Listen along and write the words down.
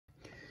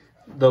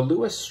The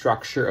Lewis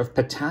structure of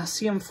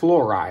potassium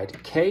fluoride,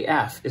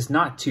 Kf, is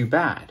not too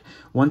bad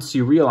once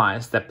you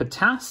realize that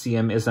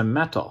potassium is a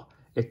metal.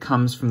 It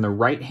comes from the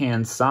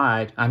left-hand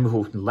side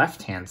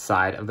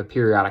of the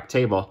periodic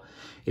table.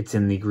 It's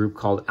in the group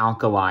called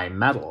alkali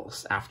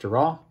metals, after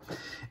all.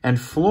 And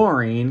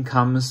fluorine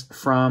comes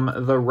from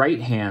the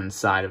right-hand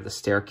side of the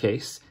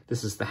staircase.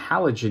 This is the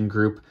halogen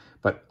group,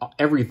 but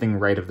everything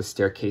right of the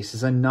staircase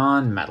is a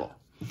non-metal.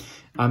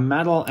 A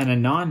metal and a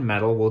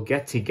non-metal will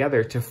get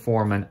together to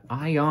form an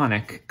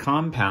ionic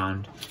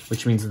compound,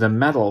 which means the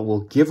metal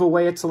will give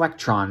away its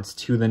electrons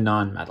to the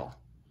non-metal.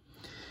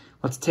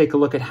 Let's take a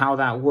look at how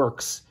that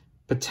works.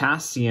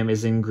 Potassium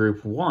is in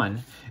group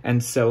 1,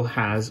 and so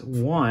has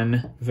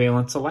 1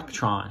 valence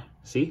electron.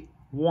 See?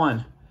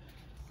 1.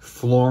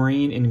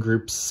 Fluorine in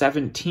group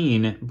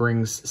 17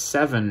 brings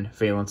 7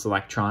 valence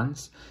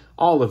electrons.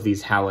 All of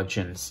these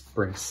halogens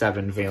bring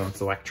 7 valence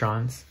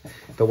electrons.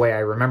 The way I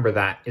remember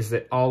that is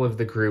that all of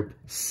the group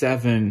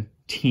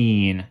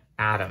 17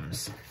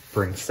 atoms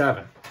bring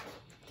 7.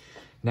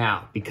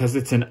 Now, because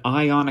it's an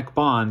ionic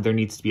bond, there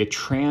needs to be a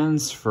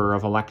transfer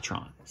of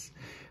electrons.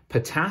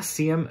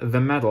 Potassium,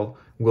 the metal,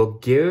 will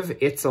give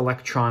its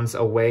electrons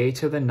away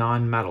to the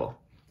non-metal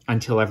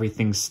until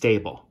everything's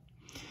stable.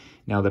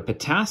 Now, the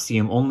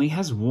potassium only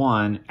has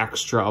 1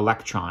 extra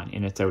electron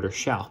in its outer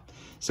shell,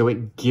 so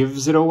it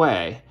gives it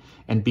away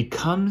and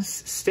becomes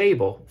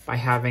stable by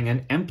having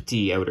an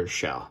empty outer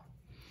shell.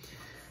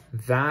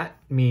 That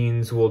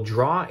means we'll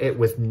draw it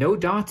with no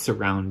dots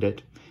around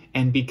it,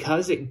 and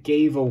because it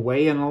gave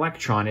away an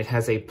electron, it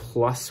has a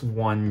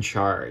 +1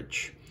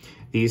 charge.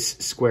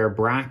 These square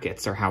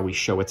brackets are how we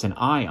show it's an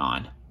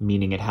ion,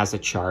 meaning it has a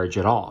charge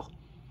at all.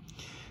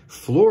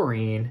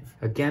 Fluorine,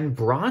 again,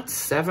 brought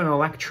 7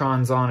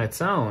 electrons on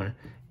its own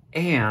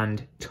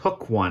and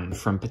took 1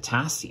 from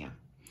potassium.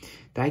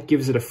 That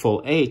gives it a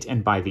full 8,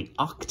 and by the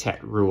octet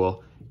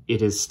rule,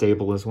 it is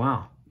stable as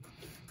well.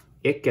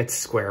 It gets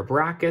square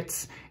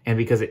brackets, and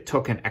because it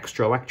took an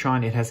extra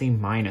electron, it has a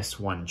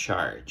 -1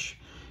 charge.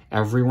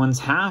 Everyone's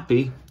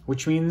happy,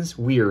 which means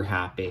we're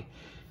happy.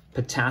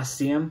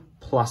 Potassium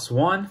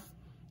 +1,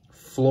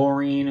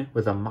 fluorine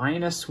with a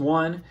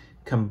 -1,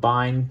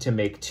 combine to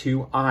make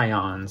 2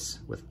 ions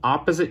with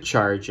opposite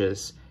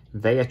charges.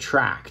 They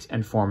attract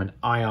and form an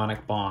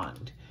ionic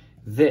bond.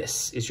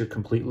 This is your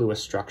complete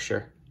Lewis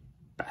structure.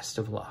 Best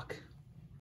of luck.